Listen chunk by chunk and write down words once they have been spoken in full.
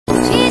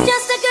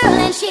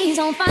she's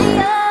on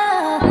fire,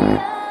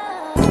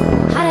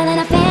 hotter than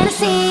a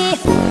fantasy,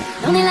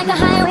 lonely like a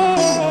highway.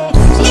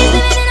 She's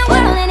living in a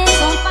world and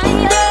it's on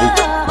fire,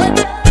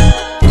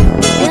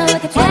 feeling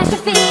like a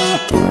catastrophe,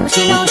 but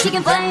she knows she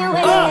can fly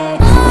away.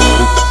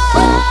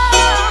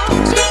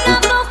 She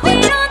got both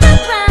feet on the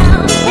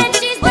ground and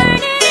she's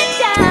burning it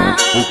down.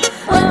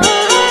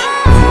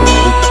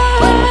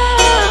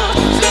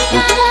 She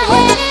got her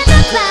head in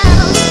the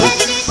clouds and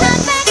she's not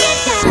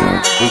backing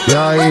down. E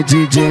aí,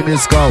 DJ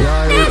Nescau?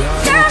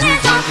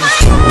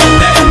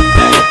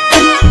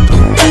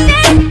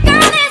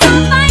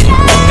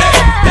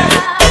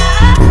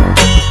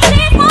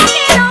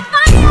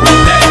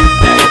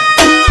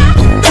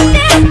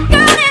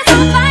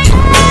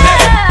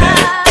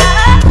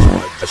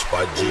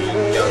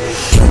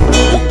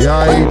 E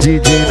aí,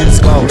 DJ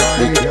Nescau?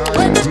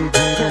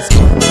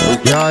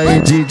 E aí,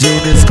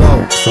 DJ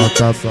Nescau?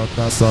 Solta.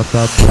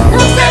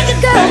 Looks like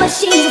a girl, but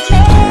she's a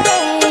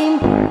flame.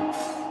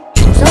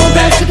 So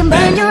bad she can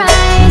burn your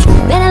eyes.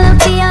 Better look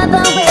the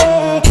other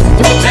way.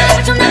 You can try,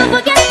 but you'll never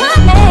forget her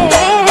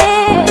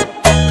name.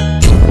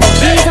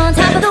 She's on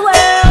top of the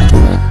world,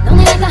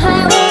 lonely like a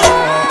highway.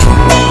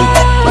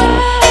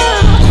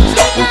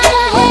 She got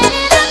her head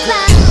in the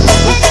clouds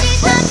and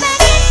she's not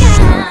backing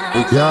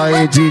down. E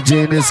aí,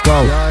 DJ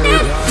Nescau?